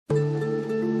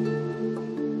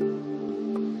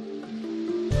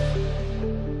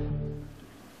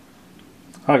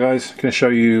Hi guys, going to show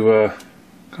you a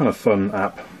kind of fun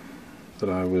app that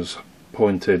I was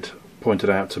pointed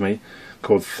out to me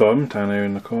called Thumb, down here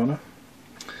in the corner.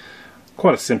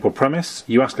 Quite a simple premise.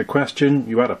 You ask a question,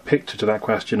 you add a picture to that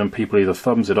question, and people either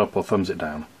thumbs it up or thumbs it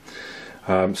down.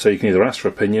 So you can either ask for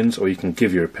opinions or you can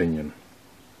give your opinion.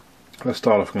 Let's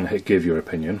start off. I'm going to hit give your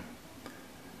opinion.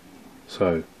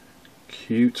 So,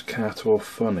 cute cat or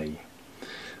funny?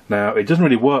 Now, it doesn't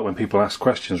really work when people ask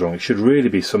questions wrong. It should really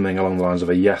be something along the lines of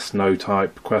a yes/no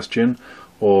type question,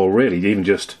 or really even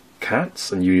just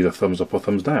cats, and you either thumbs up or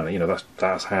thumbs down. You know,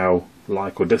 that's how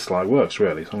like or dislike works,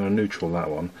 really. So I'm going to neutral that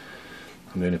one.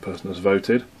 I'm the only person that's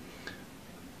voted.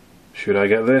 Should I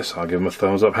get this? I'll give him a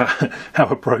thumbs up. How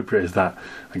appropriate is that?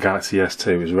 A Galaxy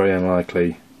S2 is very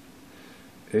unlikely.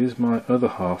 Is my other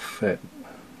half fit?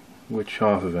 Which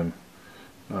half of him?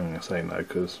 I'm going to say no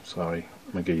because, sorry,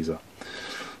 I'm a geezer.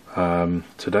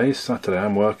 Today's Saturday,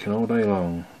 I'm working all day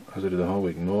long, as I do the whole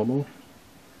week. Normal?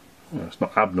 Well, it's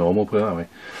not abnormal, put it that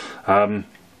way.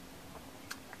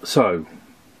 So,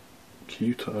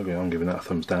 cute, okay, I'm giving that a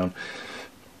thumbs down.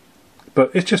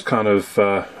 But it's just kind of,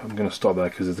 I'm going to stop there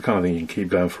because it's the kind of thing you can keep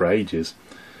going for ages.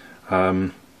 If you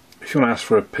want to ask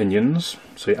for opinions,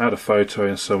 so you add a photo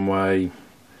in some way,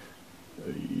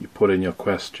 you put in your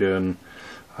question.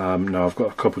 Now I've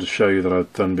got a couple to show you that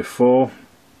I've done before.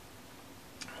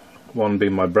 One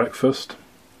being my breakfast.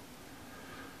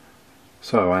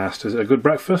 So I asked, is it a good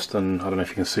breakfast? And I don't know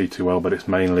if you can see too well, but it's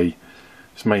mainly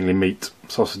meat,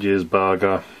 sausages,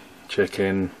 burger,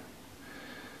 chicken,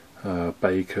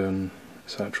 bacon,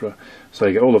 etc. So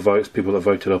you get all the votes, people that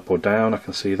voted up or down, I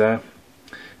can see there.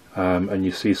 And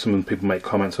you see some people make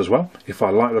comments as well. If I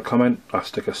like the comment, I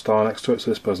stick a star next to it.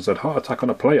 So this person said, heart attack on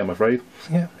a plate, I'm afraid.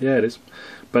 Yeah, it is.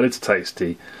 But it's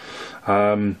tasty.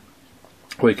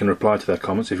 Or you can reply to their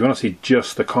comments. If you want to see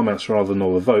just the comments rather than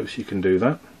all the votes, you can do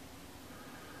that.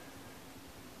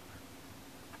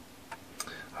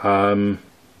 And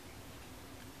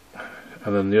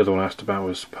then the other one I asked about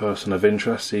was Person of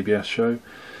Interest, CBS show.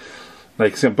 Now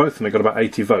you can see on both of them they got about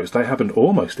 80 votes. They happened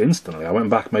almost instantly. I went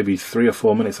back maybe 3 or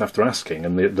 4 minutes after asking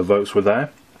and the votes were there.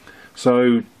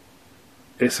 So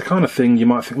it's the kind of thing you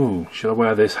might think, oh, should I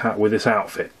wear this hat with this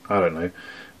outfit? I don't know.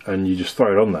 And you just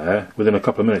throw it on there. Within a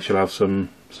couple of minutes you'll have some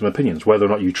opinions. Whether or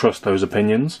not you trust those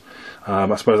opinions,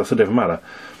 I suppose that's a different matter.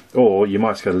 Or you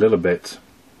might get a little bit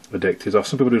addicted.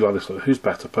 Some people do like this, like, who's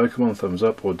better, Pokemon thumbs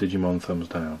up or Digimon thumbs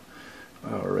down?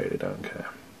 I really don't care.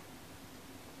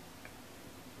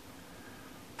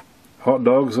 Hot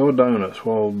dogs or donuts?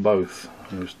 Well, both.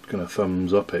 I'm just going to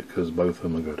thumbs up it because both of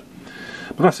them are good.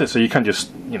 But that's it. So you can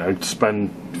just, you know, spend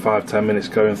 5-10 minutes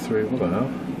going through. What the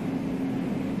hell?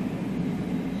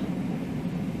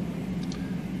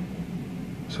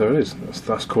 So it is.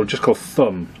 That's just called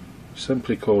Thumb.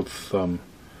 Simply called Thumb.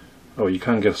 Oh, you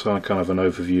can give some kind of an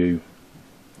overview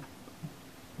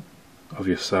of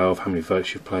yourself, how many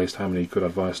votes you've placed, how many good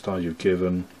advice stars you've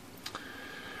given.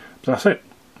 But that's it.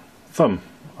 Thumb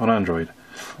on Android.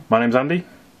 My name's Andy,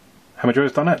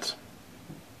 hemorrdroids.net.